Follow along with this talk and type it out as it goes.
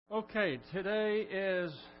Okay, today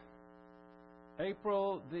is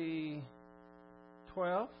April the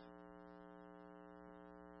 12th,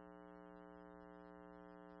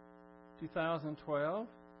 2012,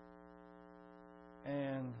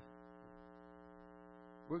 and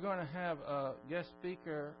we're going to have a guest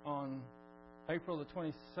speaker on April the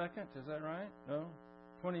 22nd, is that right? No?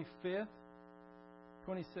 25th?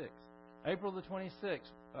 26th. April the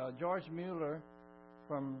 26th. George Mueller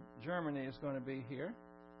from Germany is going to be here.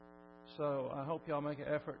 So I hope y'all make an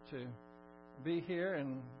effort to be here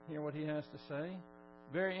and hear what he has to say.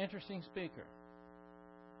 Very interesting speaker.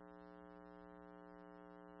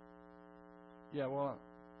 Yeah, well,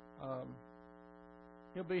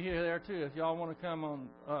 he'll be here there too. If y'all want to come on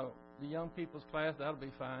the young people's class, that'll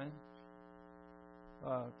be fine.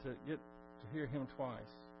 To get to hear him twice.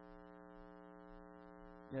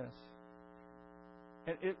 Yes.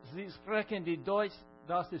 Sie sprechen die Deutsch,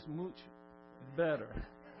 das ist much better.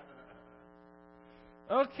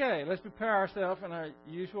 Okay, let's prepare ourselves in our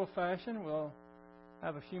usual fashion. We'll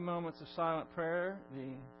have a few moments of silent prayer,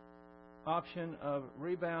 the option of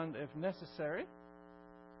rebound if necessary.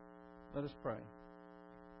 Let us pray.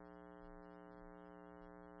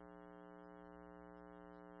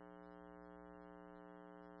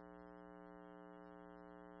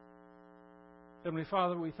 Heavenly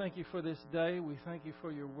Father, we thank you for this day. We thank you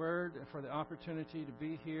for your word and for the opportunity to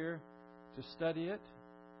be here to study it.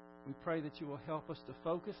 We pray that you will help us to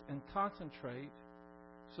focus and concentrate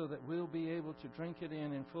so that we'll be able to drink it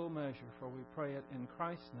in full measure, for we pray it in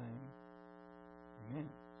Christ's name.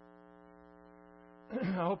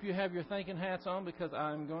 Amen. I hope you have your thinking hats on, because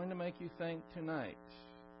I'm going to make you think tonight.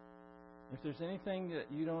 If there's anything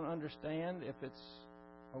that you don't understand, if it's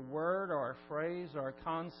a word or a phrase or a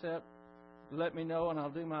concept, let me know and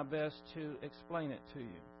I'll do my best to explain it to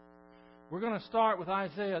you. We're going to start with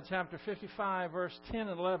Isaiah chapter 55, verse 10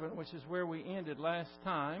 and 11, which is where we ended last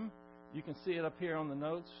time. You can see it up here on the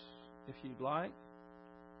notes if you'd like.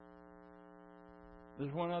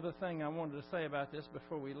 There's one other thing I wanted to say about this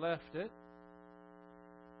before we left it.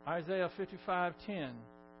 Isaiah 55:10.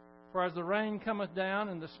 For as the rain cometh down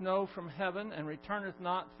and the snow from heaven, and returneth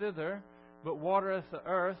not thither, but watereth the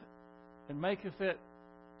earth, and maketh it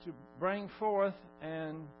to bring forth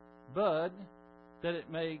and bud, that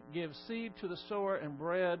it may give seed to the sower and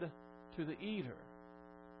bread to the eater.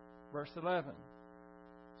 Verse 11.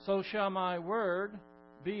 So shall my word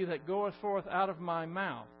be that goeth forth out of my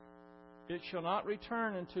mouth. It shall not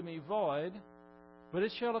return unto me void, but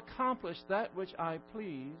it shall accomplish that which I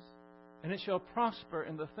please, and it shall prosper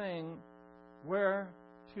in the thing whereto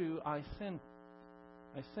I sent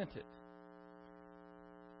it.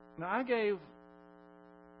 Now I gave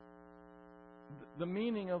the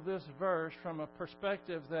meaning of this verse from a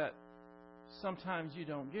perspective that sometimes you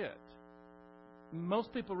don't get.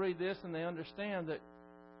 Most people read this and they understand that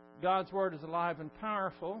God's Word is alive and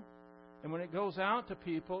powerful, and when it goes out to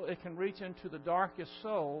people, it can reach into the darkest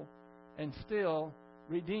soul and still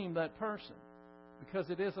redeem that person, because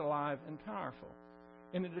it is alive and powerful.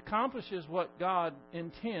 And it accomplishes what God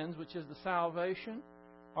intends, which is the salvation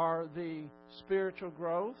or the spiritual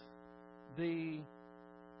growth, the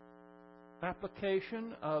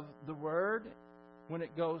application of the Word when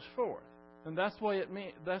it goes forth. And that's what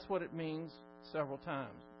it means several times,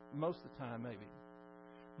 most of the time maybe.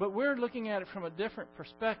 But we're looking at it from a different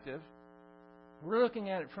perspective. We're looking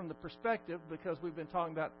at it from the perspective because we've been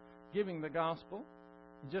talking about giving the gospel.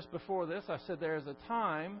 Just before this, I said there is a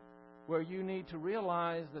time where you need to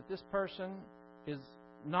realize that this person is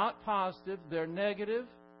not positive, they're negative,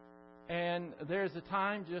 and there's a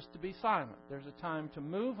time just to be silent. There's a time to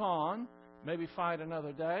move on, maybe fight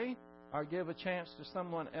another day, or give a chance to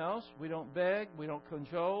someone else. We don't beg, we don't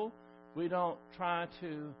cajole, we don't try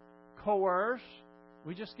to coerce.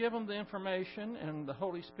 We just give them the information, and the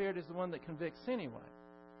Holy Spirit is the one that convicts anyway.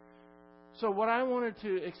 So what I wanted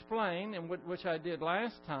to explain, and which I did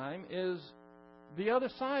last time, is the other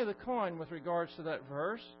side of the coin with regards to that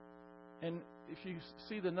verse. And if you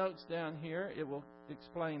see the notes down here, it will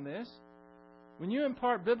explain this. When you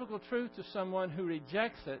impart biblical truth to someone who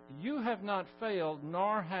rejects it, you have not failed,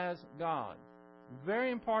 nor has God. Very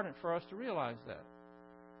important for us to realize that.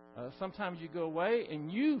 Sometimes you go away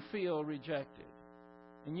and you feel rejected,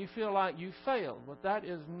 and you feel like you failed. But that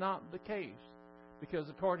is not the case. Because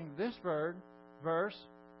according to this verse,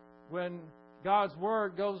 when God's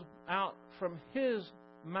Word goes out from His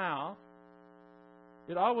mouth,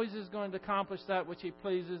 it always is going to accomplish that which He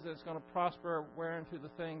pleases, and it's going to prosper whereunto the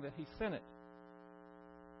thing that He sent it.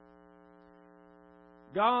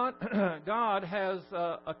 God has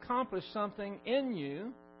accomplished something in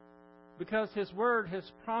you because His Word has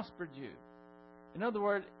prospered you. In other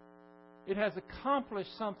words, it has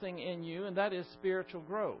accomplished something in you, and that is spiritual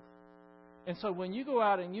growth. And so when you go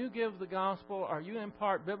out and you give the gospel or you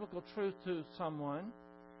impart biblical truth to someone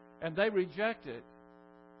and they reject it,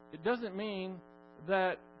 it doesn't mean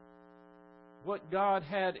that what God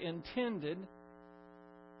had intended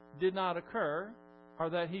did not occur or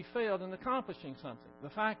that He failed in accomplishing something. The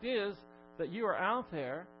fact is that you are out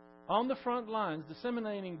there on the front lines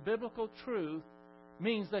disseminating biblical truth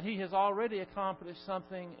means that He has already accomplished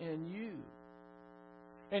something in you.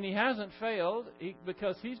 And He hasn't failed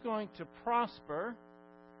because He's going to prosper.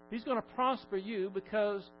 He's going to prosper you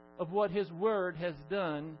because of what His Word has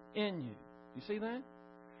done in you. You see that?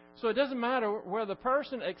 So it doesn't matter where the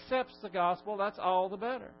person accepts the gospel, that's all the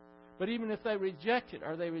better. But even if they reject it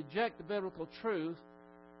or they reject the biblical truth,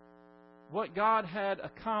 what God had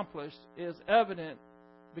accomplished is evident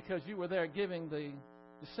because you were there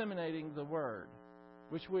disseminating the Word,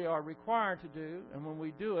 which we are required to do. And when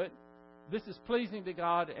we do it, this is pleasing to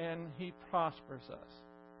God and He prospers us.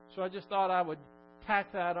 So I just thought I would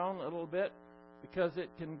tack that on a little bit because it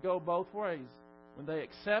can go both ways. When they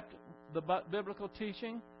accept the biblical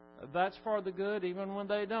teaching, that's for the good. Even when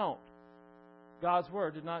they don't, God's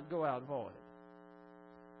Word did not go out void.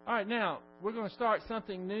 All right, now, we're going to start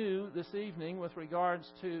something new this evening with regards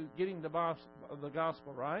to getting the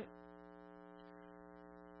gospel right.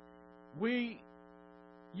 We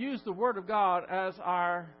use the Word of God as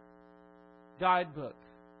our guidebook,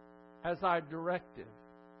 as our directive.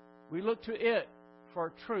 We look to it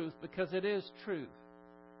for truth because it is truth.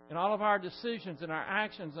 And all of our decisions and our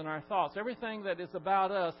actions and our thoughts, everything that is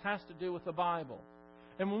about us has to do with the Bible.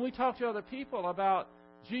 And when we talk to other people about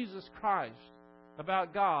Jesus Christ,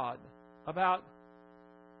 about God, about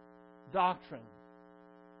doctrine,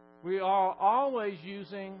 we are always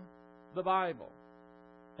using the Bible.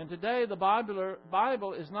 And today the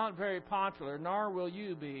Bible is not very popular, nor will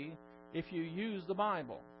you be if you use the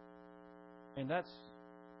Bible. And that's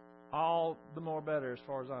all the more better as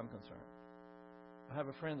far as I'm concerned. I have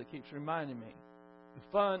a friend that keeps reminding me, the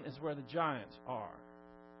fun is where the giants are.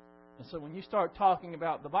 And so when you start talking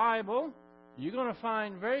about the Bible, you're going to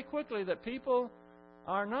find very quickly that people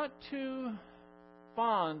are not too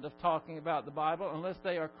fond of talking about the Bible unless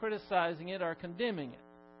they are criticizing it or condemning it.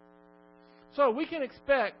 So we can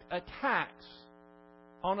expect attacks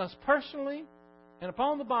on us personally and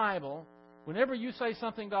upon the Bible whenever you say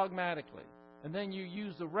something dogmatically, and then you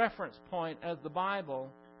use the reference point as the Bible,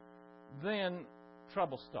 then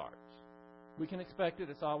trouble starts. We can expect it.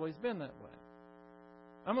 It's always been that way.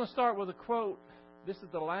 I'm going to start with a quote. This is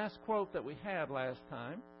the last quote that we had last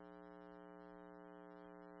time.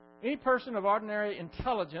 Any person of ordinary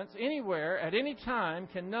intelligence anywhere at any time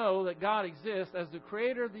can know that God exists as the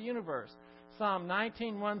creator of the universe. Psalm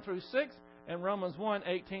 19:1 through 6 and Romans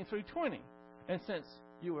 1:18 through 20. And since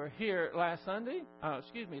you were here last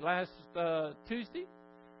Tuesday,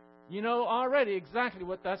 you know already exactly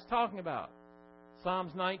what that's talking about.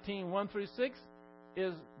 Psalms 19:1 through 6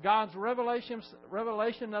 is God's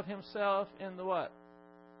revelation of Himself in the what?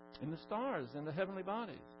 In the stars, in the heavenly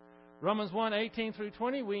bodies. Romans 1:18 through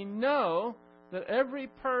 20, we know that every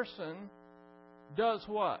person does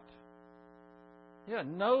what? Yeah,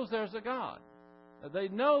 knows there's a God. They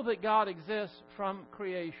know that God exists from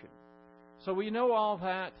creation. So we know all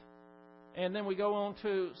that. And then we go on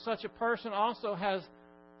to such a person also has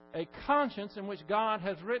a conscience in which God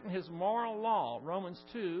has written His moral law. Romans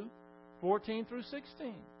 2:14 through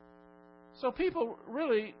 16. So people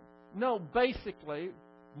really know basically,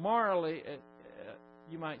 morally,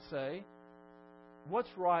 you might say, what's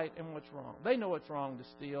right and what's wrong. They know it's wrong to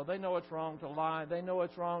steal. They know it's wrong to lie. They know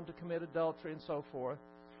it's wrong to commit adultery and so forth,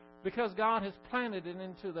 because God has planted it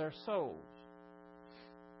into their souls.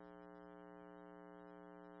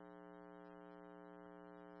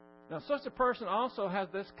 Now, such a person also has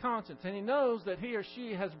this conscience, and he knows that he or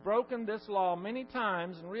she has broken this law many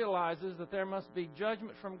times and realizes that there must be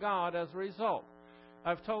judgment from God as a result.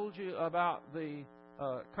 I've told you about the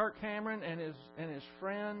Kirk Cameron and his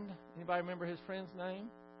friend. Anybody remember his friend's name?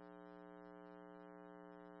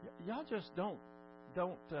 Y'all just don't. I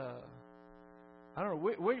don't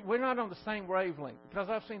know. We're not on the same wavelength, because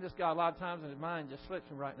I've seen this guy a lot of times, and his mind just slips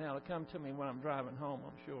me right now. It'll come to me when I'm driving home,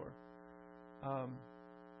 I'm sure.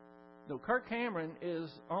 No, Kirk Cameron is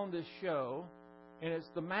on this show, and it's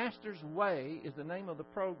The Master's Way is the name of the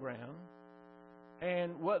program.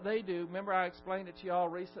 And what they do, remember I explained it to y'all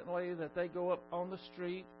recently, that they go up on the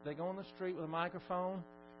street, they go on the street with a microphone,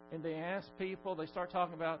 and they ask people, they start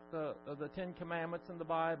talking about the Ten Commandments in the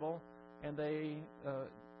Bible, and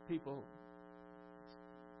people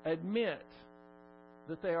admit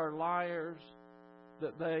that they are liars,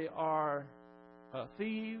 that they are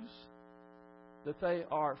thieves, that they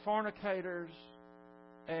are fornicators.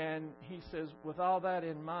 And he says, with all that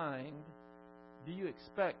in mind, do you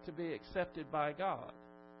expect to be accepted by God?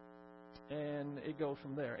 And it goes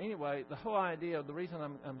from there. Anyway, the whole idea, the reason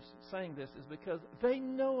I'm saying this is because they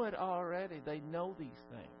know it already. They know these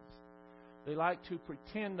things. They like to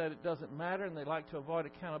pretend that it doesn't matter, and they like to avoid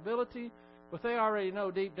accountability, but they already know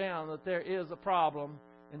deep down that there is a problem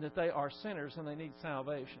and that they are sinners and they need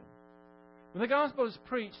salvation. When the gospel is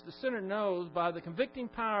preached, the sinner knows by the convicting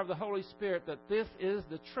power of the Holy Spirit that this is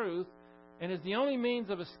the truth and is the only means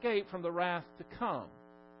of escape from the wrath to come.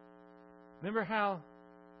 Remember how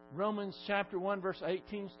Romans chapter 1 verse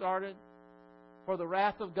 18 started? For the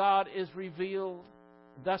wrath of God is revealed.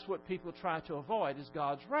 That's what people try to avoid, is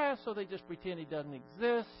God's wrath, so they just pretend He doesn't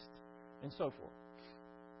exist, and so forth.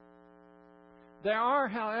 There are,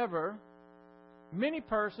 however, many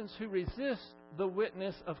persons who resist the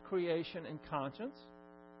witness of creation and conscience.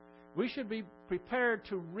 We should be prepared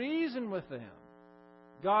to reason with them.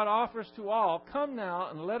 God offers to all, come now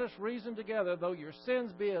and let us reason together. Though your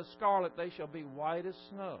sins be as scarlet, they shall be white as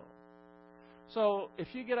snow. So if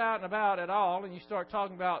you get out and about at all and you start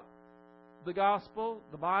talking about the gospel,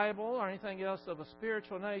 the Bible, or anything else of a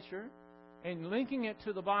spiritual nature, and linking it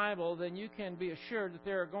to the Bible, then you can be assured that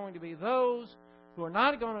there are going to be those who are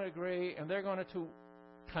not going to agree, and they're going to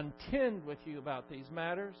contend with you about these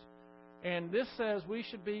matters. And this says we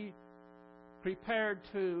should be prepared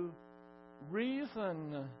to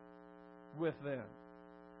reason with them.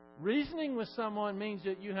 Reasoning with someone means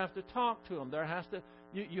that you have to talk to them.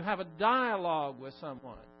 You have a dialogue with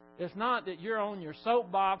someone. It's not that you're on your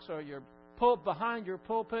soapbox or you're behind your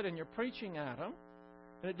pulpit and you're preaching at them.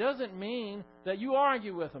 And it doesn't mean that you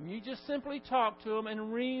argue with them. You just simply talk to them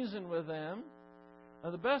and reason with them. Now,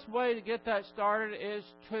 the best way to get that started is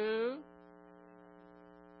to...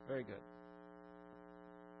 Very good.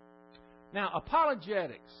 Now,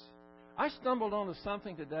 apologetics. I stumbled onto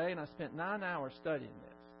something today, and I spent 9 hours studying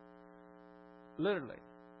this. Literally.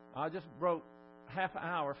 I just broke half an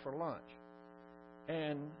hour for lunch.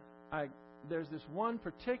 And there's this one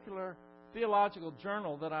particular theological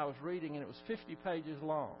journal that I was reading, and it was 50 pages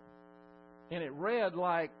long. And it read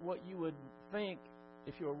like what you would think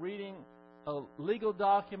if you were reading a legal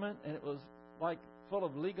document, and it was like full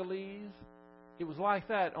of legalese. It was like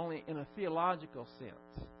that, only in a theological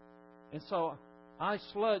sense. And so I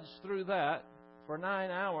sludged through that for 9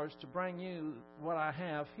 hours to bring you what I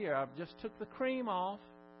have here. I've just took the cream off,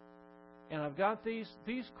 and I've got these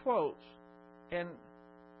quotes. And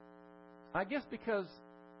I guess because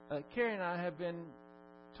Carrie and I have been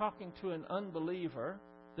talking to an unbeliever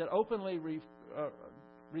that openly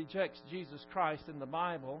rejects Jesus Christ in the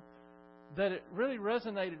Bible, that it really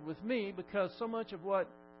resonated with me, because so much of what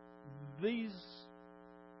these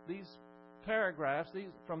paragraphs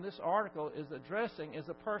from this article is addressing is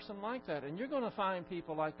a person like that. And you're going to find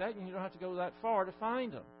people like that, and you don't have to go that far to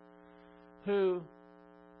find them, who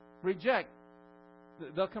reject.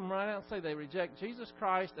 They'll come right out and say they reject Jesus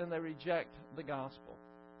Christ and they reject the gospel.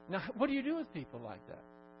 Now, what do you do with people like that?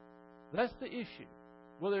 That's the issue.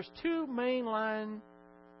 Well, there's two mainline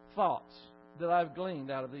thoughts that I've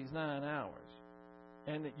gleaned out of these 9 hours.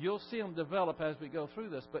 And you'll see them develop as we go through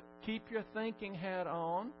this. But keep your thinking hat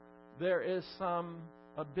on. There is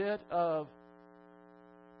a bit of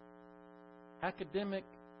academic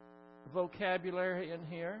vocabulary in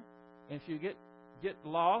here. And if you get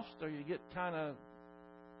lost or you get kind of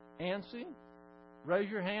antsy, raise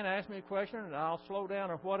your hand, ask me a question, and I'll slow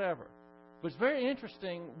down or whatever. But it's very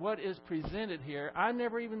interesting what is presented here. I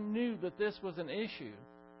never even knew that this was an issue,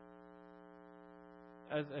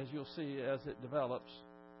 as you'll see as it develops,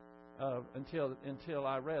 until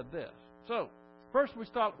I read this. So, first we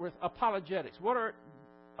start with apologetics. What are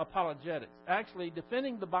apologetics? Actually,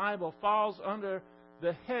 defending the Bible falls under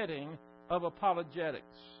the heading of apologetics.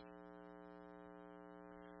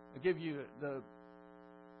 I'll give you the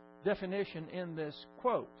definition in this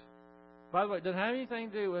quote. By the way, it doesn't have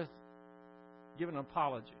anything to do with giving an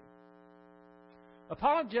apology.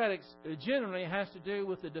 Apologetics generally has to do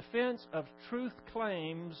with the defense of truth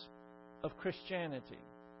claims of Christianity.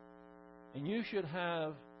 And you should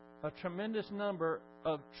have a tremendous number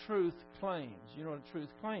of truth claims. You know what a truth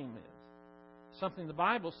claim is? Something the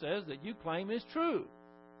Bible says that you claim is true.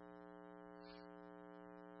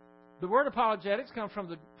 The word apologetics comes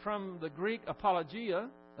from the Greek apologia,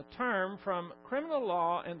 a term from criminal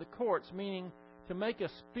law and the courts, meaning to make a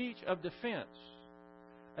speech of defense,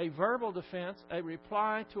 a verbal defense, a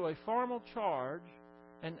reply to a formal charge,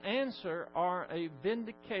 an answer, or a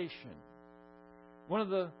vindication. One of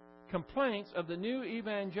the complaints of the new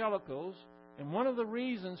evangelicals, and one of the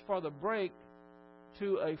reasons for the break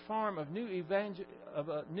to a form of a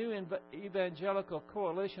new evangelical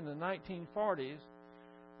coalition in the 1940s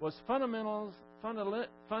was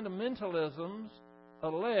fundamentalism's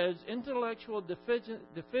alleged intellectual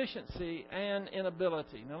deficiency and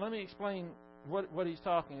inability. Now, let me explain what he's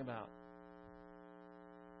talking about.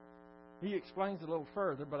 He explains a little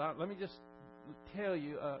further, but let me just tell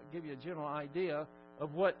you, give you a general idea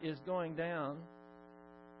of what is going down.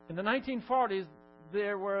 In the 1940s,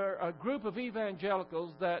 there were a group of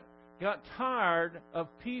evangelicals that got tired of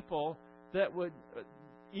people that would,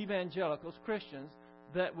 evangelicals, Christians,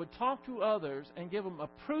 that would talk to others and give them a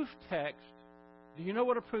proof text. Do you know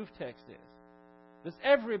what a proof text is? Does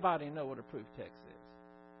everybody know what a proof text is?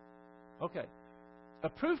 Okay. A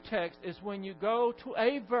proof text is when you go to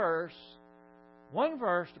a verse, one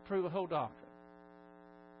verse to prove a whole doctrine.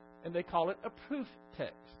 And they call it a proof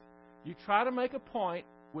text. You try to make a point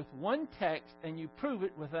with one text and you prove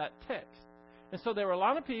it with that text. And so there were a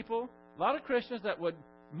lot of people, a lot of Christians that would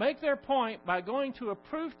make their point by going to a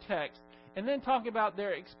proof text and then talking about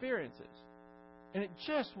their experiences. And it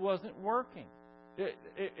just wasn't working.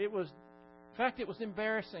 It was, in fact, it was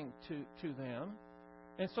embarrassing to them.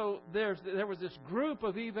 And so there was this group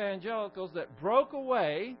of evangelicals that broke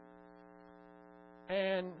away,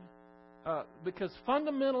 and because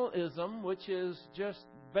fundamentalism, which is just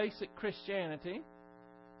basic Christianity,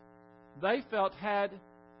 they felt had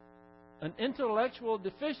an intellectual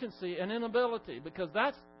deficiency and inability, because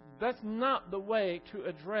that's not the way to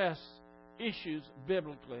address issues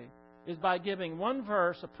biblically, is by giving one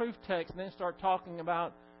verse, a proof text, and then start talking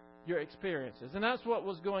about your experiences. And that's what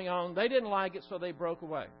was going on. They didn't like it, so they broke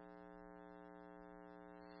away.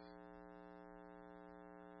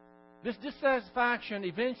 This dissatisfaction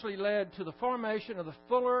eventually led to the formation of the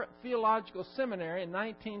Fuller Theological Seminary in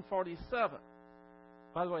 1947.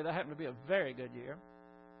 By the way, that happened to be a very good year.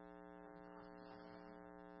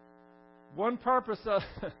 One purpose of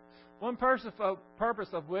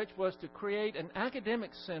which was to create an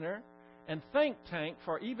academic center and think tank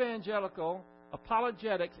for evangelical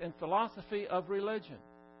apologetics and philosophy of religion.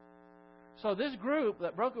 So this group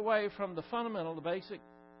that broke away from the fundamental, the basic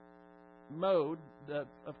mode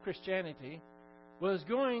of Christianity, was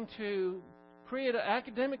going to create an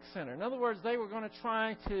academic center. In other words, they were going to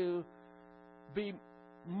try to be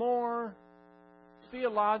more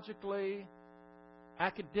theologically,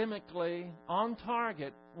 academically on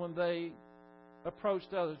target when they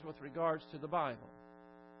approached others with regards to the Bible.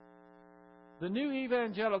 The new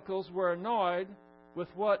evangelicals were annoyed with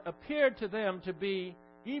what appeared to them to be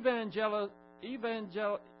evangelism,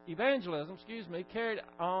 carried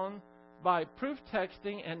on by proof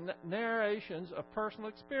texting and narrations of personal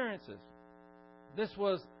experiences. This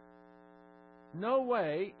was no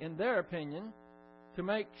way, in their opinion, to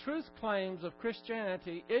make truth claims of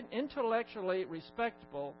Christianity intellectually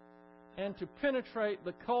respectable and to penetrate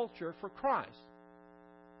the culture for Christ.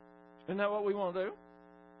 Isn't that what we want to do?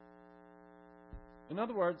 In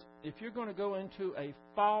other words, if you're going to go into a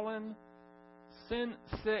fallen,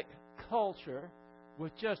 sin-sick culture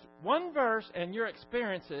with just one verse and your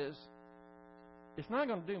experiences, it's not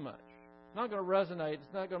going to do much. It's not going to resonate.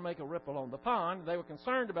 It's not going to make a ripple on the pond. They were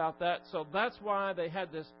concerned about that, so that's why they had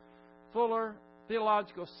this Fuller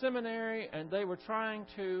Theological Seminary, and they were trying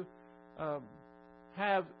to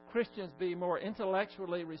have Christians be more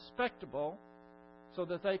intellectually respectable so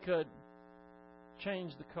that they could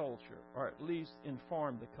change the culture, or at least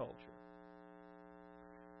inform the culture.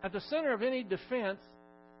 At the center of any defense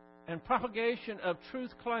and propagation of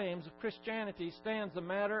truth claims of Christianity stands the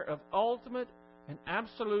matter of ultimate and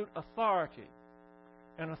absolute authority,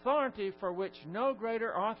 an authority for which no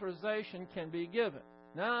greater authorization can be given.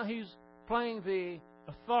 Now he's playing the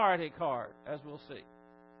authority card, as we'll see.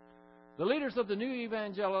 The leaders of the new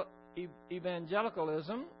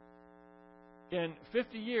evangelicalism in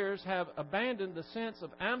 50 years have abandoned the sense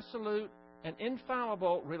of absolute and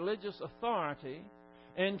infallible religious authority,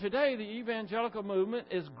 and today the evangelical movement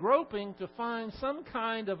is groping to find some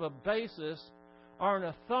kind of a basis or an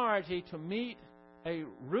authority to meet a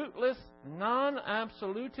rootless,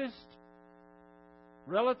 non-absolutist,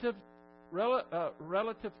 relativist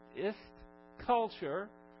culture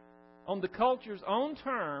on the culture's own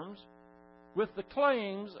terms with the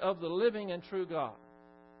claims of the living and true God.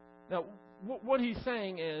 Now, what he's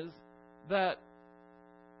saying is that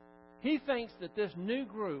he thinks that this new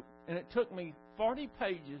group, and it took me 40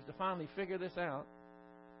 pages to finally figure this out,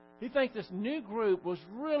 he thinks this new group was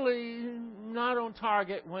really not on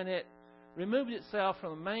target when it removed itself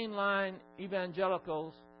from the mainline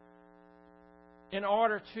evangelicals in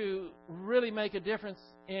order to really make a difference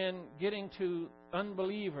in getting to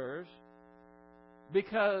unbelievers,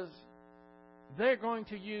 because they're going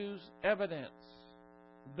to use evidence.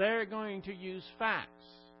 They're going to use facts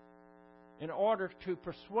in order to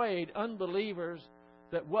persuade unbelievers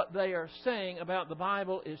that what they are saying about the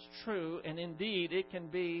Bible is true, and indeed it can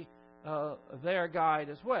be their guide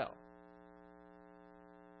as well.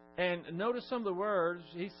 And notice some of the words.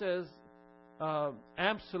 He says,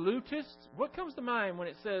 absolutists. What comes to mind when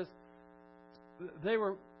it says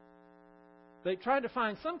they tried to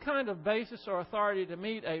find some kind of basis or authority to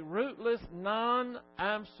meet a rootless,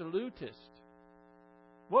 non-absolutist?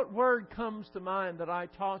 What word comes to mind that I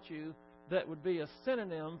taught you that would be a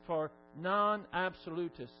synonym for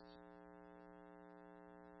non-absolutists?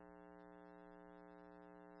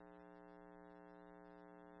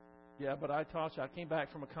 Yeah, but I taught you. I came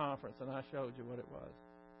back from a conference and I showed you what it was.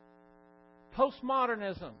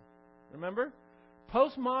 Postmodernism. Remember?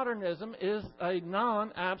 Postmodernism is a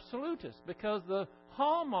non-absolutist because the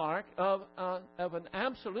hallmark of a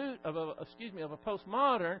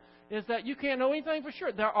postmodern is that you can't know anything for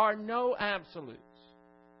sure. There are no absolutes,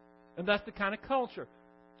 and that's the kind of culture,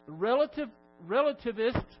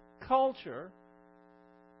 relativist culture,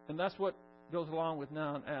 and that's what goes along with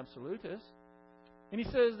non-absolutist. And he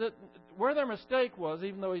says that where their mistake was,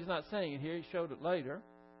 even though he's not saying it here, he showed it later.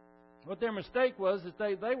 What their mistake was is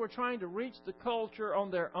they were trying to reach the culture on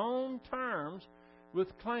their own terms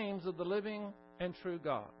with claims of the living and true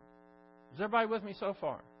God. Is everybody with me so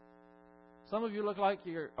far? Some of you look like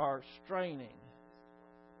you are straining.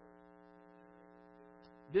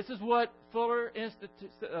 This is what Fuller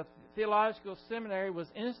Theological Seminary was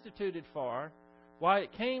instituted for, why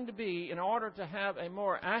it came to be in order to have a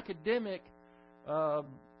more academic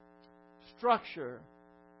structure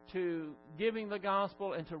to giving the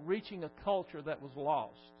gospel and to reaching a culture that was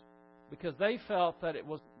lost. Because they felt that it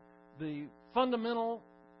was the fundamental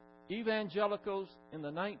evangelicals in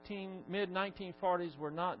the mid-1940s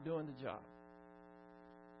were not doing the job.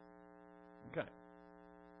 Okay.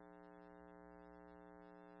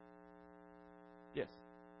 Yes.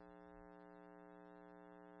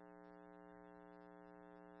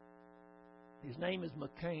 His name is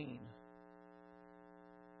McCain.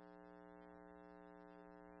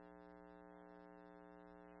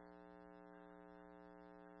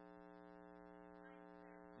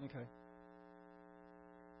 Okay.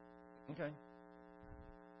 Okay.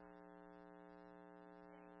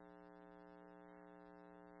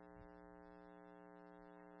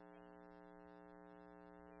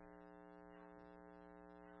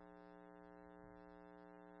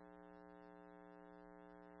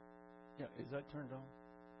 Yeah, is that turned on?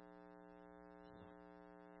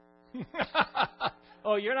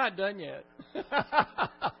 Oh, you're not done yet.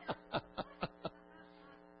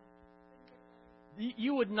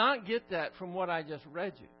 You would not get that from what I just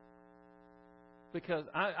read you. Because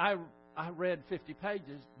I read 50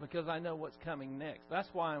 pages because I know what's coming next. That's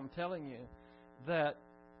why I'm telling you that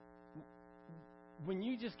when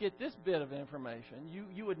you just get this bit of information,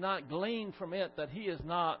 you would not glean from it that he is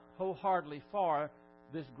not wholeheartedly for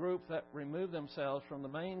this group that removed themselves from the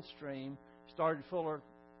mainstream, started Fuller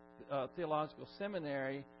Theological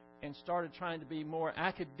Seminary, and started trying to be more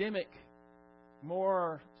academic,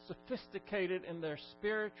 more sophisticated in their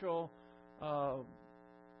spiritual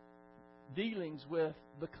dealings with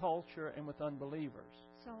the culture and with unbelievers.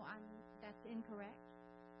 So that's incorrect?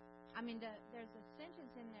 I mean, there's a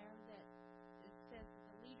sentence in there that it says that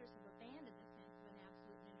the leaders have abandoned the sense of an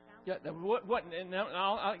absolute infallibility. Yeah, and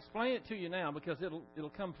I'll explain it to you now because it'll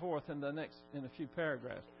come forth in a few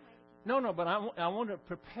paragraphs. No, but I want to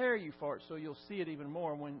prepare you for it so you'll see it even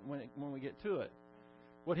more when we get to it.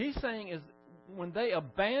 What he's saying is when they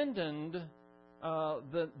abandoned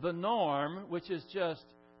the norm, which is just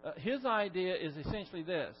his idea is essentially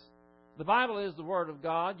this. The Bible is the Word of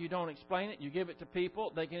God. You don't explain it. You give it to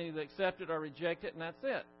people. They can either accept it or reject it, and that's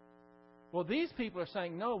it. Well, these people are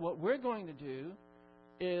saying, no, what we're going to do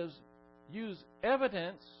is use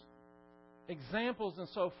evidence, examples, and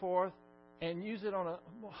so forth, and use it on a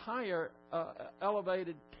higher,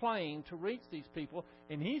 elevated plane to reach these people.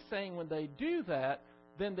 And he's saying when they do that,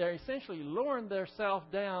 then they're essentially lowering themselves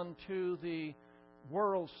down to the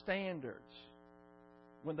world standards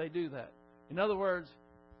when they do that. In other words,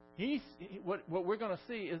 what we're going to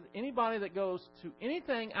see is anybody that goes to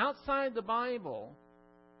anything outside the Bible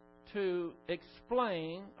to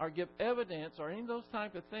explain or give evidence or any of those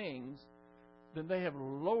type of things, then they have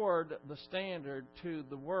lowered the standard to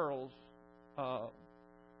the world's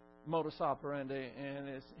modus operandi,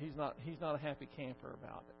 and he's not a happy camper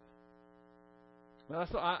about it.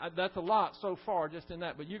 That's a lot so far just in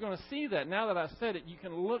that, but you're going to see that now that I said it. You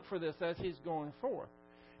can look for this as he's going forth.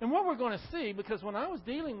 And what we're going to see, because when I was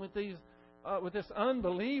dealing with this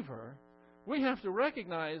unbeliever, we have to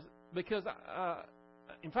recognize, because,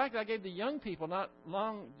 in fact, I gave the young people not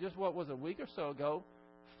long, just what was a week or so ago,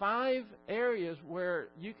 5 areas where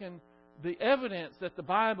you can, the evidence that the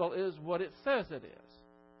Bible is what it says it is.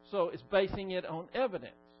 So it's basing it on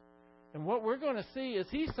evidence. And what we're going to see is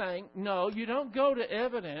he's saying, no, you don't go to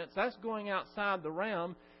evidence. That's going outside the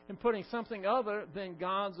realm and putting something other than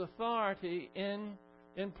God's authority in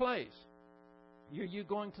place. You're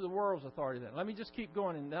going to the world's authority then. Let me just keep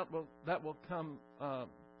going, and that will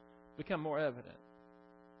become more evident.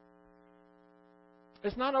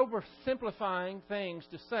 It's not oversimplifying things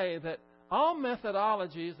to say that all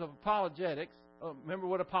methodologies of apologetics, remember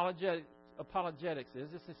what apologetics is,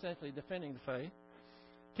 it's essentially defending the faith,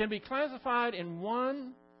 can be classified in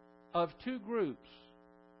one of 2 groups.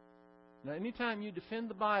 Now, anytime you defend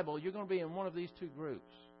the Bible, you're going to be in one of these 2 groups.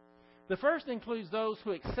 The first includes those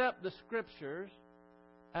who accept the Scriptures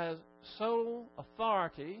as sole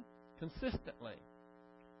authority consistently.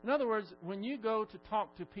 In other words, when you go to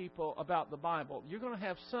talk to people about the Bible, you're going to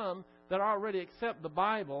have some that already accept the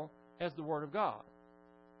Bible as the Word of God.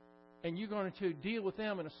 And you're going to deal with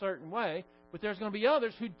them in a certain way, but there's going to be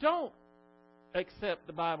others who don't accept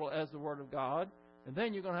the Bible as the Word of God, and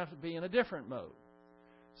then you're going to have to be in a different mode.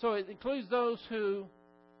 So it includes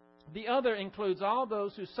the other includes all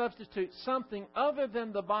those who substitute something other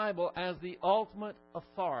than the Bible as the ultimate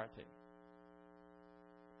authority.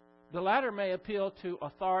 The latter may appeal to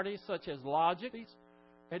authorities such as logic.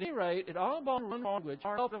 At any rate, it all boils down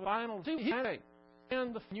to language.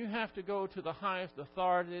 And you have to go to the highest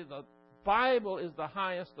authority. The Bible is the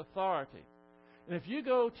highest authority. And if you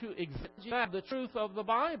go to examine the truth of the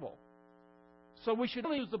Bible, so we should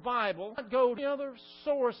use the Bible, not go to other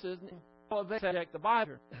sources and elevate the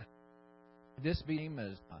Bible. This beam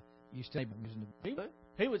as you say using the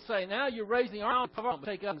He would say, now you're raising the arm,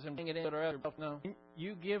 take up and bring it in. No,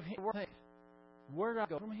 you give him where do I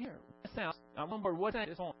go from here? I remember what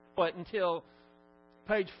this on, but until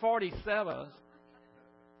page 47.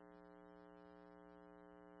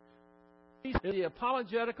 The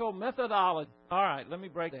apologetical methodology. All right, let me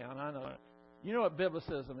break down. I know it. You know what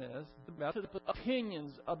biblicism is. About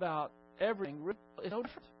opinions about everything. It's no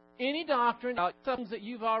different. Any doctrine, something that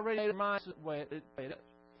you've already made your mind way it is.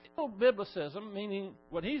 Biblicism, meaning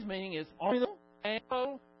what he's meaning is only and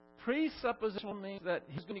presupposition means that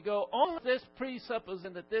he's going to go on this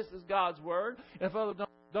presupposition that this is God's word. And if others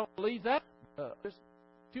don't believe that, it's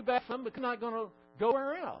too bad for them, but they're not going to go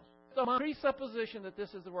anywhere else. So my presupposition that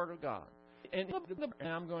this is the word of God. And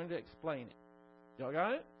I'm going to explain it. Y'all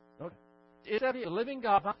got it? Okay. It's that the living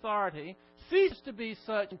God authority ceases to be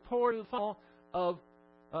such important form of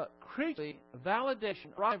creature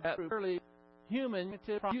validation arrived at through purely human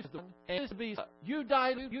wisdom, and to be you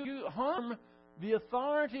dilute, you harm the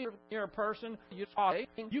authority of your person. You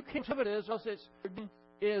can't have it as it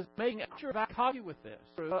is making sure back you with this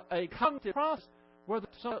through a cognitive process where the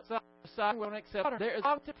side will accept there is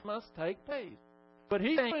cognitive must take place. But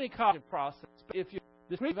he's saying any cognitive process. But if you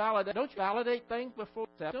validate, don't you validate things before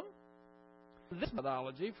you accept them? This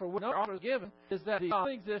methodology, for what author is given, is that the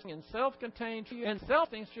existing in self-contained and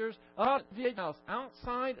self-insurers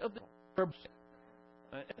outside of the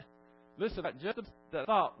listen, just the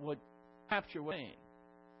thought would capture what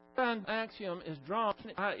an axiom is drawn,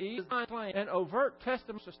 i.e., an overt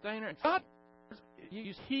testament sustainer and God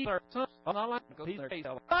use he or some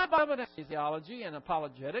theology and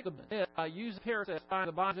apologetic. I use here to find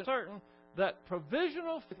the Bible certain that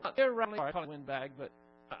provisional irrelevant windbag, but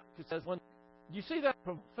it says when you see that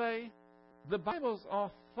faith, the Bible's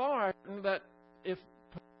authority that if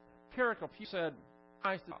empirical said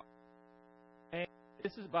Christ is and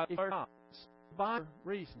this is by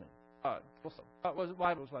reasoning. What was the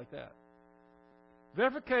Bible like that?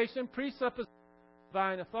 Verification presupposes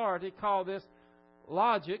divine authority. Call this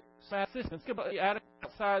logic. Assistance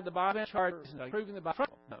outside the Bible charges proving the Bible.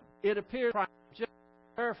 It appears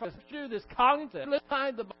verifies through this cognitive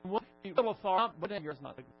outside the Bible authority, but then yours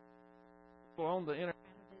not on the internet.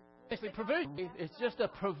 Provision. It's just a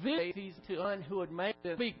provision to one who would make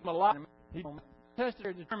this speak a lot. He tested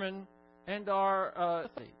or determined and are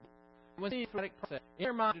when the process in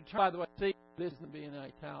your mind by the way see this is being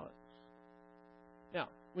italics. Now,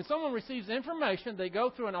 when someone receives information, they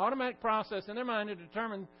go through an automatic process in their mind to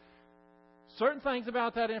determine certain things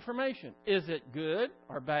about that information. Is it good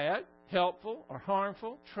or bad, helpful or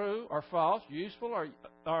harmful, true or false, useful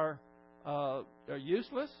or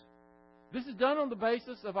useless? This is done on the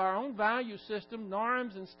basis of our own value system,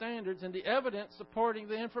 norms and standards, and the evidence supporting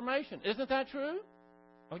the information. Isn't that true?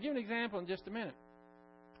 I'll give an example in just a minute.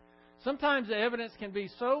 Sometimes the evidence can be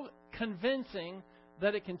so convincing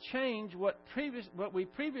that it can change what we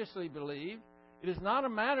previously believed. It is not a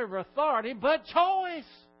matter of authority, but choice.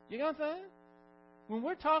 You got that? When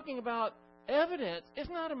we're talking about evidence, it's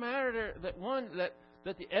not a matter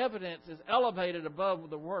that the evidence is elevated above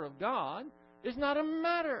the Word of God. It's not a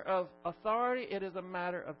matter of authority. It is a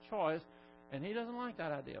matter of choice. And he doesn't like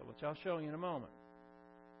that idea, which I'll show you in a moment.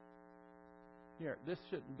 Here, this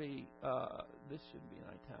shouldn't be in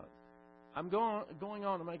italics. I'm going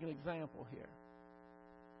on to make an example here.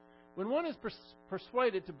 When one is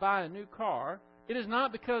persuaded to buy a new car, it is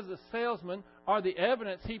not because the salesman or the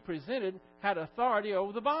evidence he presented had authority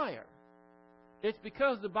over the buyer. It's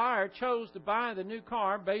because the buyer chose to buy the new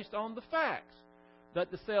car based on the facts that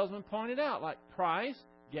the salesman pointed out, like price,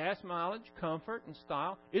 gas mileage, comfort, and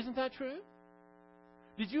style. Isn't that true?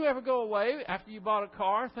 Did you ever go away after you bought a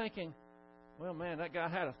car thinking, well, man, that guy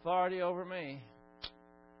had authority over me.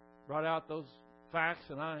 Brought out those facts,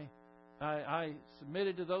 and I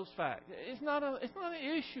submitted to those facts. It's not an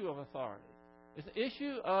issue of authority. It's an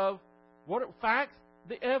issue of what facts,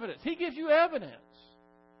 the evidence. He gives you evidence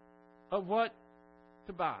of what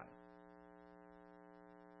to buy.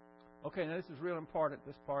 Okay, now this is real important,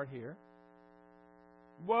 this part here.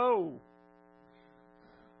 Whoa!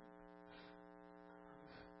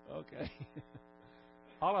 Okay.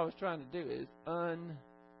 All I was trying to do is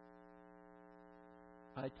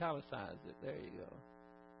italicize it. There you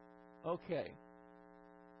go. Okay.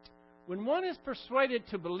 When one is persuaded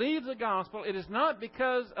to believe the gospel, it is not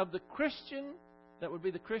because of the Christian, that would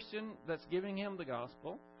be the Christian that's giving him the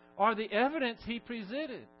gospel, or the evidence he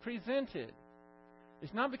presented.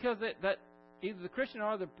 It's not because that either the Christian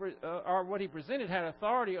or what he presented had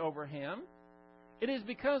authority over him. It is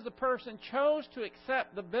because the person chose to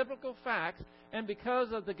accept the biblical facts and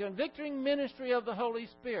because of the convicting ministry of the Holy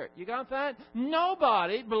Spirit. You got that?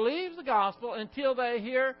 Nobody believes the gospel until they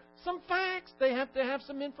hear some facts. They have to have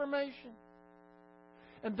some information.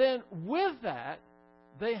 And then with that,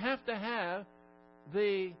 they have to have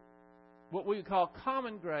what we call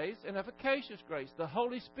common grace and efficacious grace. The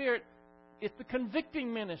Holy Spirit is the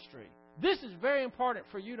convicting ministry. This is very important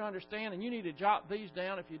for you to understand, and you need to jot these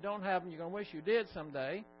down. If you don't have them, you're going to wish you did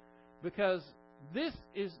someday, because these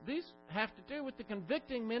have to do with the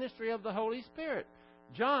convicting ministry of the Holy Spirit.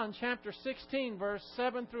 John chapter 16, verse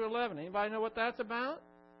 7 through 11. Anybody know what that's about?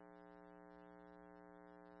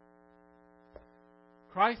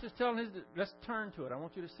 Christ is telling let's turn to it. I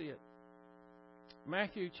want you to see it.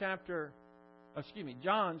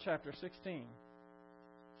 John chapter 16.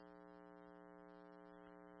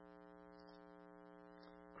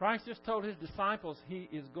 Christ just told his disciples he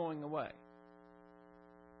is going away.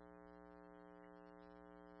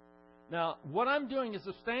 Now, what I'm doing is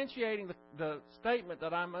substantiating the statement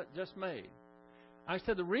that I just made. I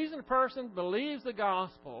said the reason a person believes the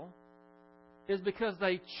gospel is because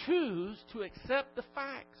they choose to accept the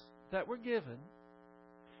facts that were given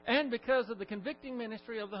and because of the convicting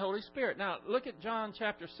ministry of the Holy Spirit. Now, look at John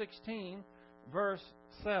chapter 16, verse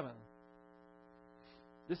 7.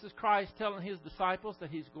 This is Christ telling his disciples that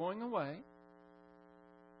he's going away.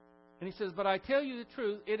 And he says, but I tell you the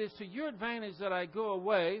truth, it is to your advantage that I go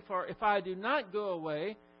away, for if I do not go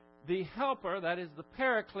away, the Helper, that is the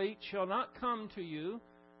Paraclete, shall not come to you.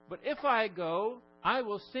 But if I go, I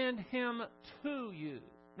will send him to you.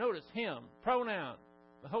 Notice him, pronoun.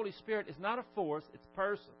 The Holy Spirit is not a force, it's a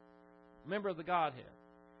person, member of the Godhead.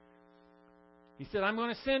 He said, I'm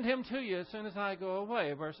going to send him to you as soon as I go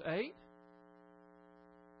away. Verse 8.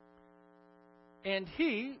 And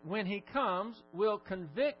he, when he comes, will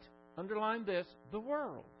convict, underline this, the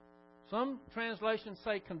world. Some translations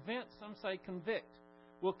say convince, some say convict.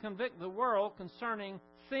 Will convict the world concerning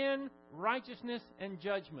sin, righteousness, and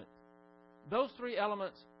judgment. Those three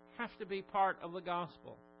elements have to be part of the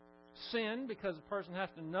gospel. Sin, because a person has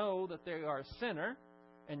to know that they are a sinner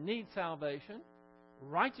and need salvation.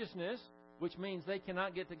 Righteousness, which means they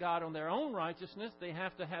cannot get to God on their own righteousness. They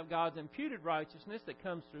have to have God's imputed righteousness that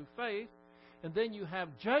comes through faith. And then you have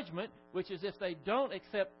judgment, which is if they don't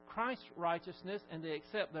accept Christ's righteousness and they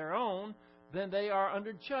accept their own, then they are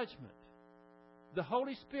under judgment. The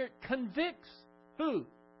Holy Spirit convicts who?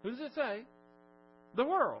 Who does it say? The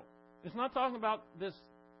world. It's not talking about this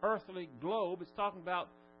earthly globe. It's talking about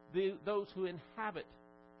those who inhabit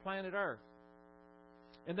planet Earth.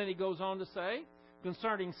 And then he goes on to say,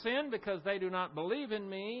 concerning sin, because they do not believe in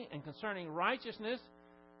me, and concerning righteousness,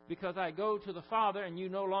 because I go to the Father, and you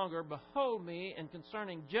no longer behold me, and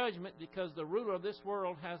concerning judgment, because the ruler of this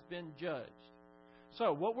world has been judged.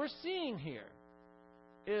 So, what we're seeing here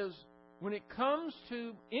is when it comes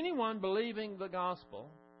to anyone believing the gospel,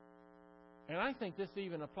 and I think this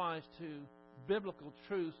even applies to biblical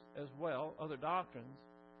truths as well, other doctrines,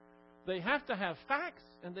 they have to have facts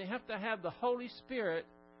and they have to have the Holy Spirit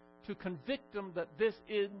to convict them that this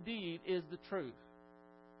indeed is the truth.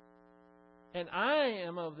 And I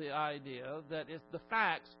am of the idea that if the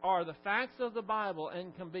facts are the facts of the Bible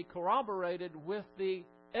and can be corroborated with the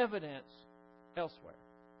evidence elsewhere,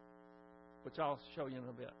 which I'll show you in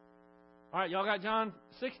a bit. All right, y'all got John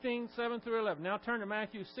 16, 7 through 11. Now turn to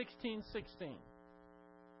Matthew 16, 16.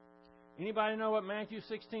 Anybody know what Matthew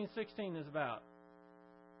 16, 16 is about?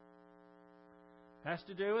 Has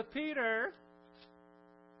to do with Peter.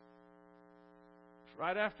 It's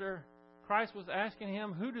right after Christ was asking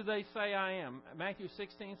him, who do they say I am? Matthew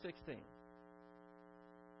 16, 16.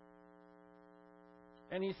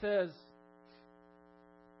 And he says,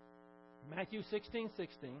 Matthew 16,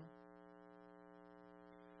 16.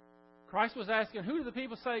 Christ was asking, who do the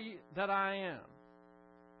people say that I am?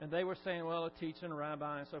 And they were saying, well, a teacher and a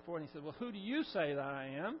rabbi and so forth. And he said, well, who do you say that I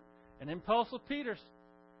am? And impulsive Peter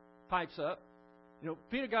pipes up. You know,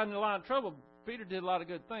 Peter got in a lot of trouble. Peter did a lot of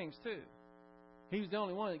good things, too. He was the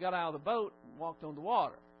only one that got out of the boat and walked on the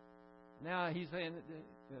water. Now he's saying,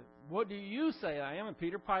 what do you say I am? And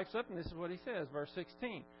Peter pipes up, and this is what he says, verse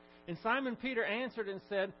 16. And Simon Peter answered and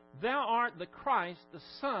said, thou art the Christ, the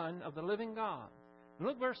Son of the living God. And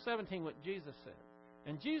look verse 17, what Jesus said.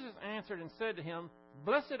 And Jesus answered and said to him,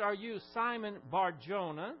 blessed are you, Simon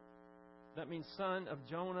Bar-Jonah. That means son of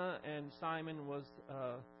Jonah, and Simon was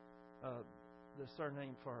the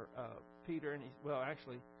surname for Peter. And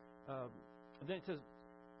then it says,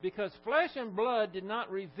 because flesh and blood did not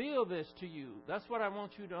reveal this to you. That's what I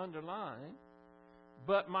want you to underline.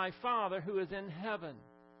 But my Father who is in heaven.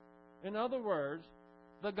 In other words,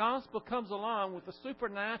 the gospel comes along with a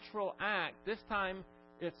supernatural act. This time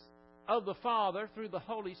it's of the Father through the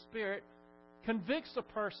Holy Spirit, convicts a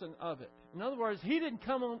person of it. In other words, he didn't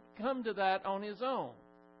come to that on his own.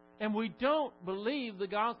 And we don't believe the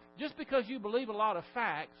gospel. Just because you believe a lot of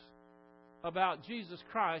facts about Jesus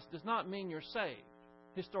Christ does not mean you're saved.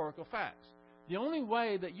 Historical facts. The only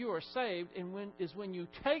way that you are saved is when you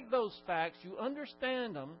take those facts, you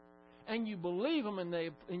understand them, and you believe them,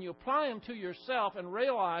 and you apply them to yourself and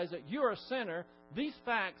realize that you're a sinner. These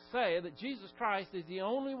facts say that Jesus Christ is the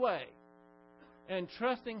only way. And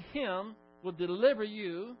trusting Him will deliver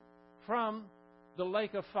you from the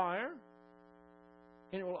lake of fire.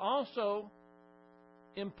 And it will also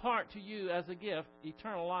impart to you as a gift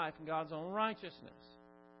eternal life and God's own righteousness.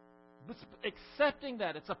 But accepting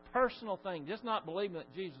that, it's a personal thing. Just not believing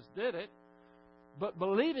that Jesus did it, but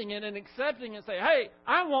believing it and accepting it and say, hey,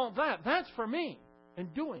 I want that. That's for me.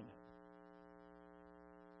 And doing it.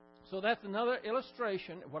 So that's another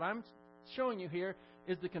illustration. What I'm showing you here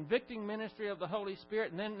is the convicting ministry of the Holy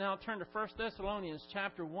Spirit. And then now turn to 1 Thessalonians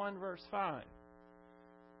chapter 1, verse 5.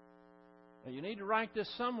 Now you need to write this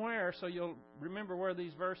somewhere so you'll remember where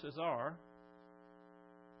these verses are.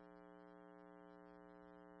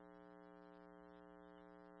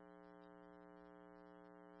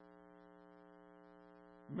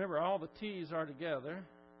 Remember, all the T's are together.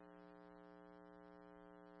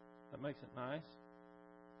 That makes it nice.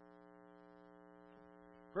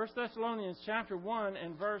 1 Thessalonians chapter 1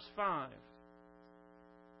 and verse 5.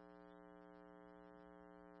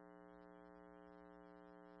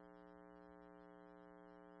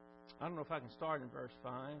 I don't know if I can start in verse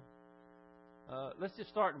 5. Let's just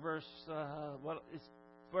start in verse, it's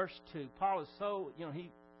verse 2. Paul is so,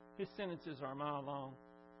 his sentences are a mile long.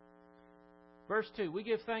 Verse 2, we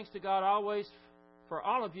give thanks to God always for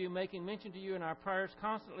all of you, making mention to you in our prayers,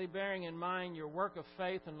 constantly bearing in mind your work of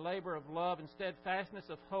faith and labor of love and steadfastness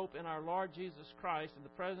of hope in our Lord Jesus Christ in the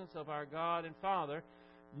presence of our God and Father,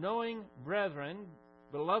 knowing, brethren,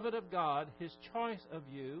 beloved of God, His choice of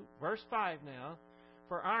you. Verse 5 now,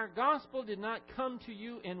 for our gospel did not come to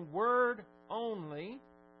you in word only.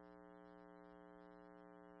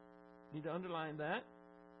 Need to underline that.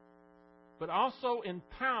 But also in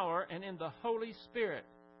power and in the Holy Spirit,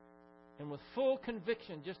 and with full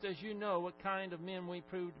conviction, just as you know what kind of men we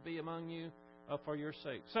proved to be among you for your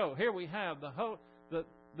sake. So here we have the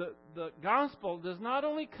gospel does not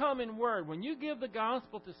only come in word. When you give the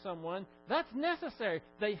gospel to someone, that's necessary.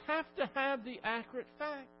 They have to have the accurate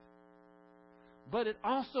fact. But it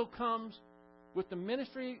also comes with the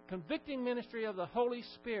ministry, convicting ministry of the Holy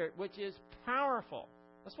Spirit, which is powerful.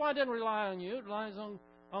 That's why it doesn't rely on you. It relies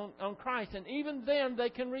on Christ. And even then, they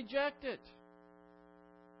can reject it.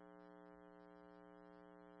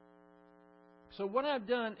 So what I've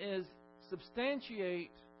done is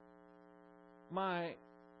substantiate my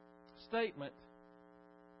statement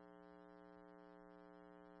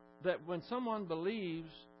that when someone believes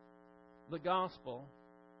the gospel,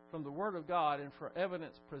 from the Word of God and for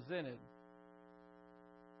evidence presented,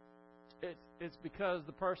 it's because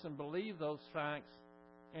the person believed those facts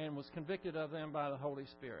and was convicted of them by the Holy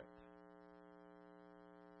Spirit.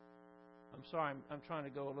 I'm sorry, I'm trying to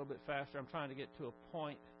go a little bit faster. I'm trying to get to a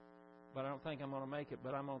point, but I don't think I'm going to make it.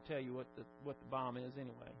 But I'm going to tell you what the bomb is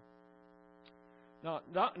anyway. No,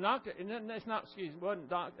 it's not. Excuse me, it wasn't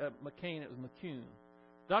McCain. It was McCune.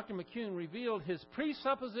 Dr. McCune revealed his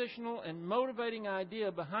presuppositional and motivating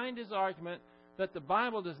idea behind his argument that the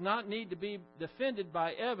Bible does not need to be defended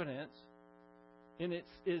by evidence, and it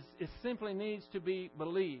simply needs to be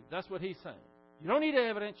believed. That's what he's saying. You don't need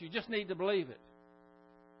evidence. You just need to believe it.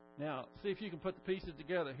 Now, see if you can put the pieces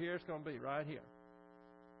together. Here it's going to be, right here.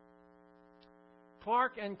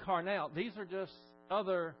 Clark and Carnell, these are just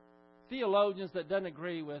other theologians that doesn't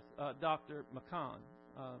agree with Dr.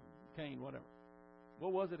 McCain, whatever.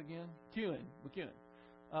 What was it again? McCune.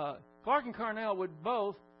 Clark and Carnell would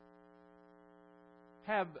both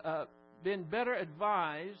have been better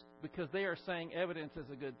advised, because they are saying evidence is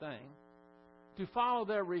a good thing, to follow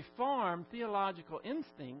their Reformed theological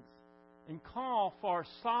instincts and call for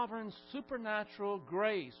sovereign supernatural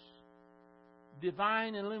grace,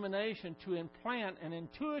 divine illumination to implant an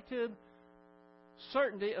intuitive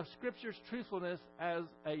certainty of Scripture's truthfulness as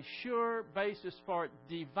a sure basis for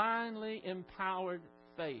divinely empowered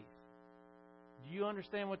faith. Do you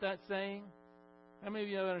understand what that's saying? How many of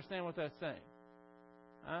you understand what that's saying?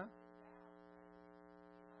 Huh?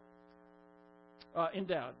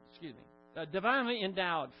 Endowed, excuse me. Divinely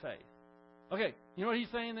endowed faith. Okay, you know what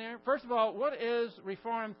he's saying there? First of all, what is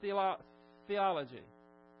Reformed theology?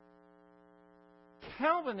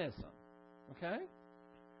 Calvinism. Okay?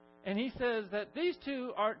 And he says that these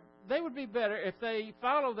two they would be better if they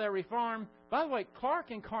follow their Reformed. By the way,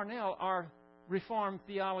 Clark and Carnell are Reformed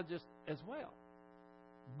theologists as well.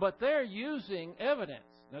 But they're using evidence.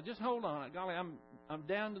 Now just hold on. Golly, I'm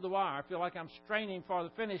down to the wire. I feel like I'm straining for the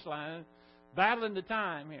finish line, battling the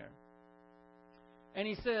time here. And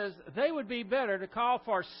he says they would be better to call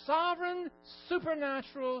for sovereign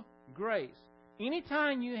supernatural grace.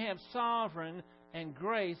 Anytime you have sovereign and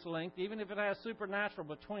grace linked, even if it has supernatural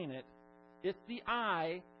between it, it's the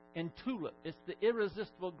I in tulip. It's the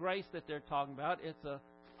irresistible grace that they're talking about. It's a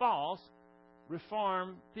false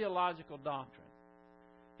Reformed theological doctrine.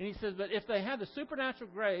 And he says, but if they have the supernatural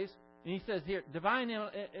grace, and he says here, divine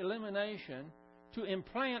illumination, to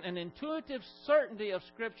implant an intuitive certainty of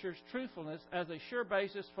Scripture's truthfulness as a sure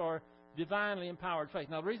basis for divinely empowered faith.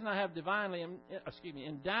 Now, the reason I have divinely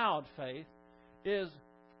endowed faith is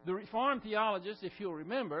the Reformed theologist, if you'll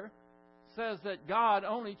remember, says that God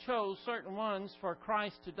only chose certain ones for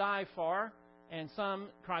Christ to die for, and some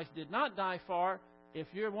Christ did not die for. If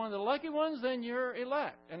you're one of the lucky ones, then you're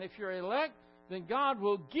elect. And if you're elect, then God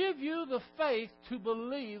will give you the faith to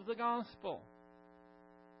believe the gospel.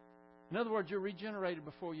 In other words, you're regenerated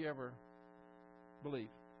before you ever believe.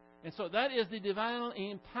 And so that is the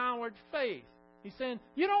divinely empowered faith. He's saying,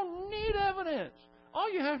 you don't need evidence.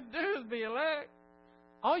 All you have to do is be elect.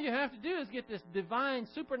 All you have to do is get this divine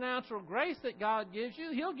supernatural grace that God gives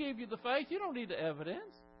you. He'll give you the faith. You don't need the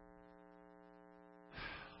evidence.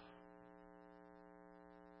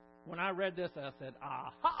 When I read this, I said,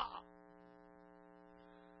 aha!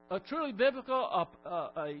 A truly biblical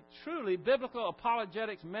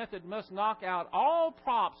apologetics method must knock out all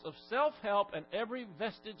props of self-help and every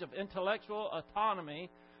vestige of intellectual autonomy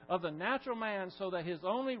of the natural man, so that his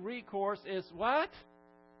only recourse is what?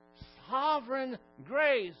 Sovereign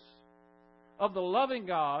grace of the loving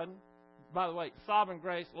God. By the way, sovereign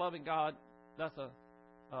grace, loving God, that's a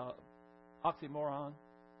oxymoron.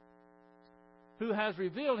 Who has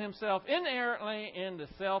revealed himself inerrantly in the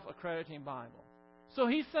self-accrediting Bible. So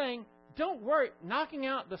he's saying, don't worry, knocking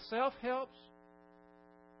out the self-helps.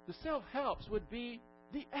 The self-helps would be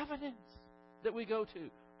the evidence that we go to.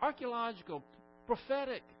 Archaeological,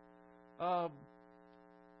 prophetic,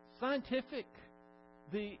 scientific,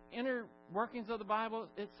 the inner workings of the Bible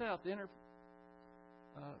itself. The inner.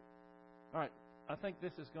 All right, I think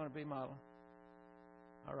this is going to be my.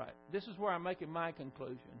 All right, this is where I'm making my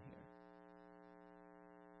conclusion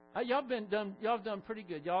here. Y'all have done pretty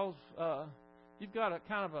good. You've got a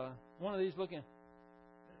kind of one of these looking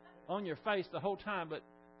on your face the whole time, but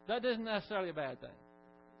that isn't necessarily a bad thing.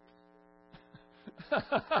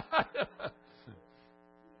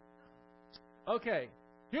 Okay,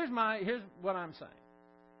 here's what I'm saying.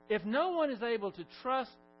 If no one is able to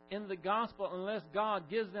trust in the gospel unless God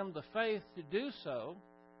gives them the faith to do so,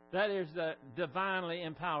 that is the divinely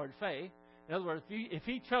empowered faith. In other words, if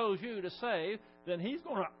He chose you to save, then He's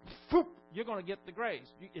going to, you're going to get the grace.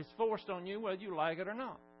 It's forced on you whether you like it or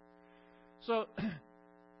not. So,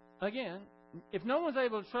 again, if no one's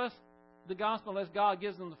able to trust the gospel unless God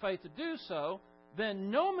gives them the faith to do so,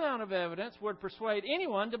 then no amount of evidence would persuade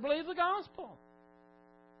anyone to believe the gospel.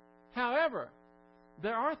 However,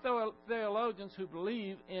 there are theologians who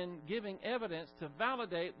believe in giving evidence to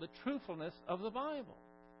validate the truthfulness of the Bible.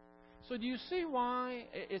 So do you see why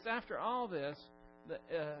it's after all this that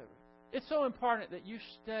it's so important that you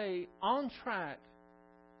stay on track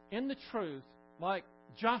in the truth, like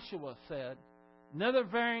Joshua said, neither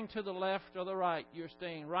veering to the left or the right. You're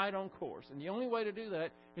staying right on course. And the only way to do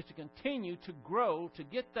that is to continue to grow, to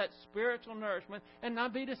get that spiritual nourishment and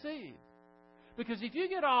not be deceived. Because if you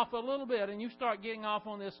get off a little bit and you start getting off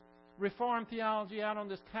on this Reformed theology, out on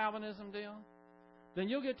this Calvinism deal, then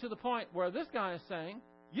you'll get to the point where this guy is saying,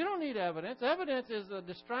 you don't need evidence. Evidence is a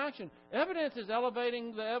distraction. Evidence is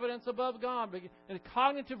elevating the evidence above God. And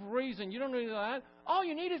cognitive reason, you don't need that. All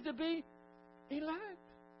you need is to be elect.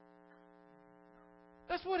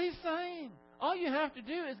 That's what he's saying. All you have to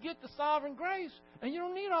do is get the sovereign grace, and you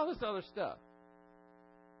don't need all this other stuff.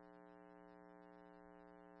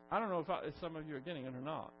 I don't know if some of you are getting it or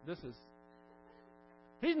not.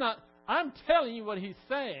 He's not. I'm telling you what he's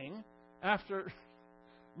saying after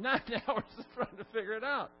 9 hours of trying to figure it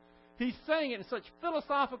out. He's saying it in such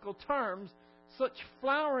philosophical terms, such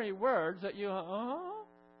flowery words that you,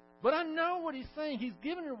 But I know what he's saying. He's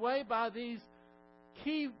given it away by these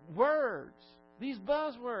key words, these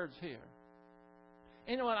buzzwords here.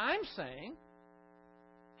 And what I'm saying,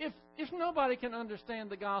 if nobody can understand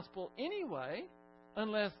the gospel anyway,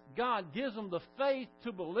 unless God gives them the faith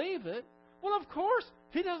to believe it, well, of course,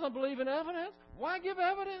 he doesn't believe in evidence. Why give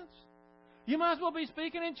evidence? You might as well be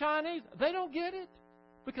speaking in Chinese. They don't get it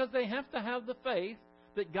because they have to have the faith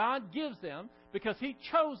that God gives them because he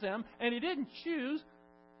chose them and he didn't choose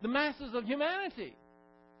the masses of humanity.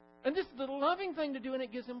 And this is the loving thing to do, and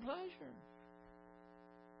it gives him pleasure.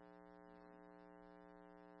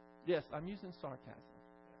 Yes, I'm using sarcasm.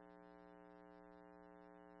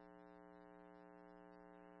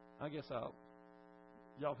 I guess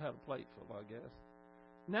y'all have a plate full, I guess.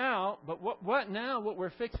 Now, but what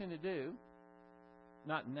we're fixing to do,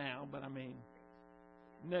 not now, but I mean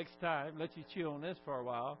next time, let you chew on this for a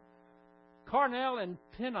while. Cornell and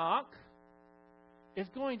Pinnock is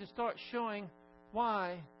going to start showing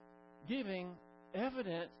why giving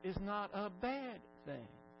evidence is not a bad thing,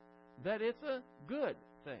 that it's a good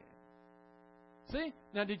thing. See?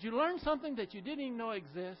 Now, did you learn something that you didn't even know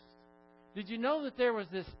exists? Did you know that there was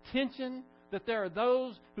this tension, that there are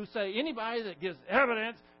those who say anybody that gives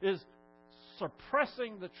evidence is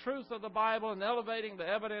suppressing the truth of the Bible and elevating the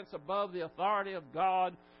evidence above the authority of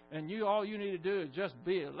God, and all you need to do is just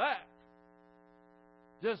be elect.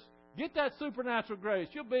 Just get that supernatural grace.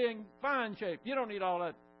 You'll be in fine shape. You don't need all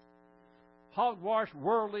that hogwash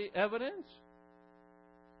worldly evidence.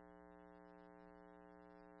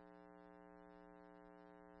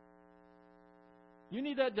 You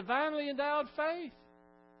need that divinely endowed faith.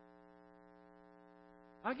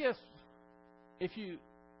 I guess if you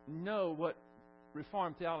know what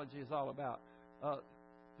Reformed theology is all about,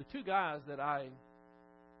 the two guys that I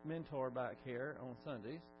mentor back here on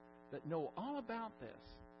Sundays that know all about this,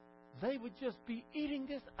 they would just be eating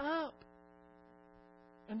this up.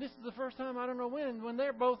 And this is the first time, I don't know when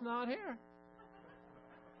they're both not here.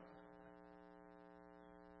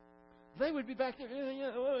 They would be back there,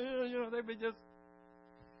 they'd be just,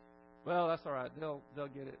 well, that's all right. They'll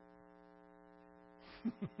get it.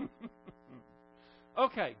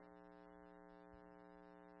 Okay.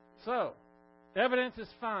 So, evidence is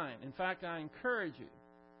fine. In fact, I encourage you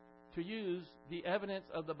to use the evidence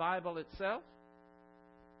of the Bible itself.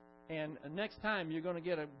 And next time you're going to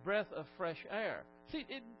get a breath of fresh air. See,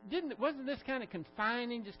 wasn't this kind of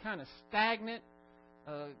confining, just kind of stagnant,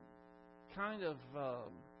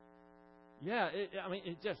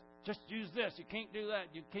 just use this. You can't do that.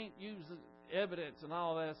 You can't use evidence and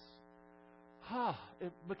all this.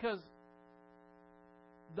 Because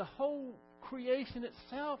the whole creation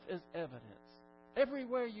itself is evidence.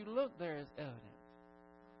 Everywhere you look, there is evidence.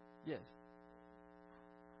 Yes.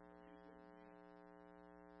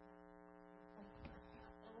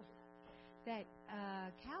 That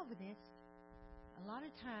Calvinists, a lot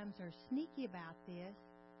of times, are sneaky about this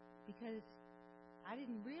because I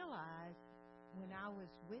didn't realize when I was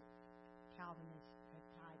with Calvinist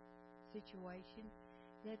type situation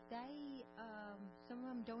that they, some of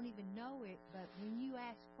them don't even know it, but when you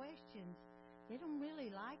ask questions, they don't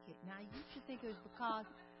really like it. Now, I used to think it was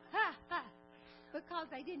because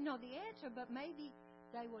they didn't know the answer, but maybe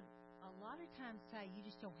they would a lot of times say, you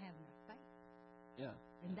just don't have enough faith. Yeah.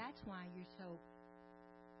 And that's why you're so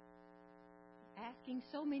asking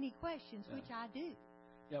so many questions, which I do.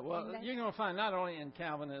 Yeah, well, you're going to find not only in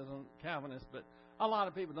Calvinists, but a lot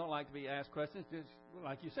of people don't like to be asked questions. Just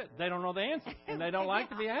like you said, they don't know the answer, and they don't like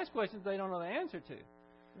to be asked questions they don't know the answer to.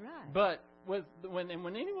 Right. But when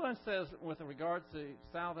anyone says with regards to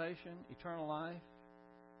salvation, eternal life,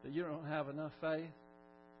 that you don't have enough faith,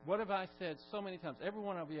 what have I said so many times? Every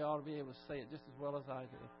one of you ought to be able to say it just as well as I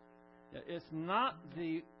do. Yeah, it's not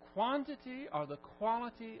the quantity or the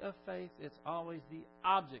quality of faith; it's always the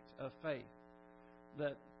object of faith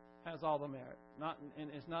that has all the merit. And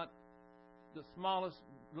it's not the smallest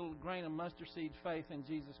little grain of mustard seed faith in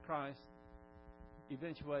Jesus Christ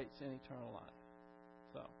eventuates in eternal life.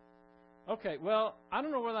 So, okay, well, I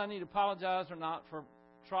don't know whether I need to apologize or not for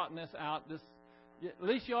trotting this out. At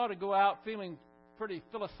least you ought to go out feeling pretty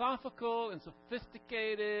philosophical and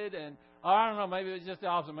sophisticated, and I don't know, maybe it's just the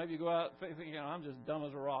opposite. Maybe you go out thinking, I'm just dumb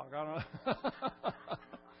as a rock. I don't know.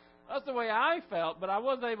 That's the way I felt, but I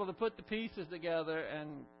was able to put the pieces together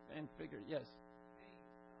and figure, yes.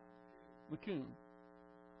 McCune,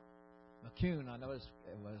 I noticed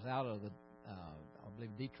it was out of the, I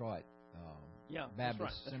believe, Detroit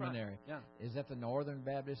Baptist Seminary. Right. Yeah. Is that the Northern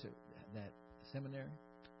Baptist, that seminary?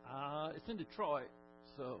 It's in Detroit,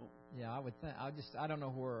 so. Yeah, I would think. I don't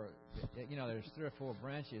know where. There's 3 or 4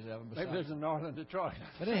 branches of them. Maybe there's a Northern Detroit.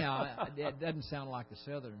 But anyhow, it doesn't sound like the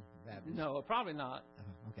Southern Baptist. No, probably not.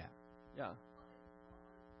 Okay. Yeah.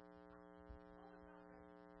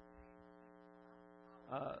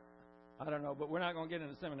 I don't know, but we're not going to get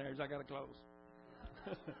into seminaries. I got to close.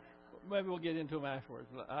 Maybe we'll get into them afterwards.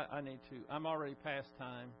 But I need to. I'm already past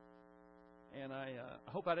time, and I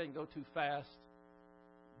hope I didn't go too fast.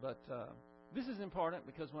 But this is important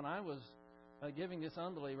because when I was giving this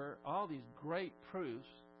unbeliever all these great proofs,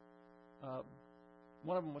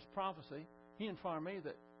 one of them was prophecy. He informed me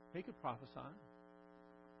that he could prophesy.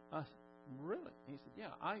 I said, really? He said,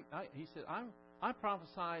 yeah. He said, I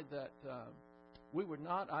prophesied that we would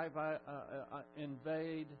not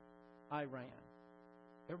invade Iran.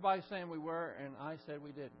 Everybody's saying we were, and I said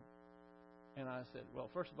we didn't. And I said, well,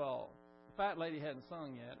 first of all, the fat lady hadn't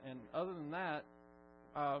sung yet, and other than that,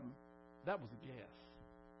 that was a guess.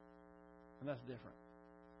 And that's different.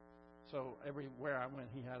 So everywhere I went,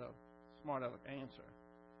 he had a smart aleck answer.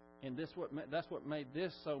 And that's what made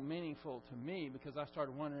this so meaningful to me, because I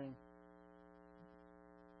started wondering,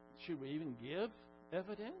 should we even give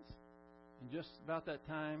evidence? And just about that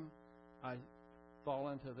time, I fall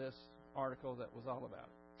into this article that was all about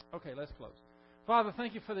it. Okay, let's close. Father,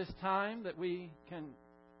 thank you for this time that we can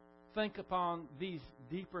think upon these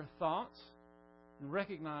deeper thoughts and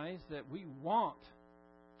recognize that we want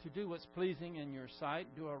to do what's pleasing in your sight,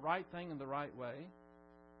 do a right thing in the right way.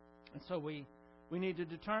 And so we need to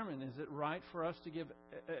determine, is it right for us to give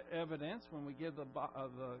evidence when we give the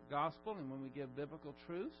gospel and when we give biblical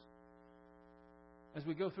truths? As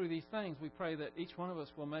we go through these things, we pray that each one of us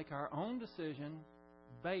will make our own decision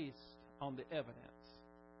based on the evidence.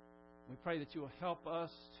 We pray that you will help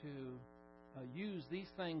us to use these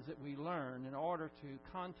things that we learn in order to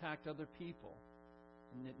contact other people.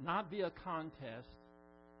 And it not be a contest,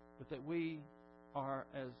 but that we are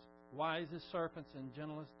as wise as serpents and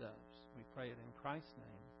gentle as doves. We pray it in Christ's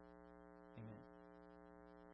name.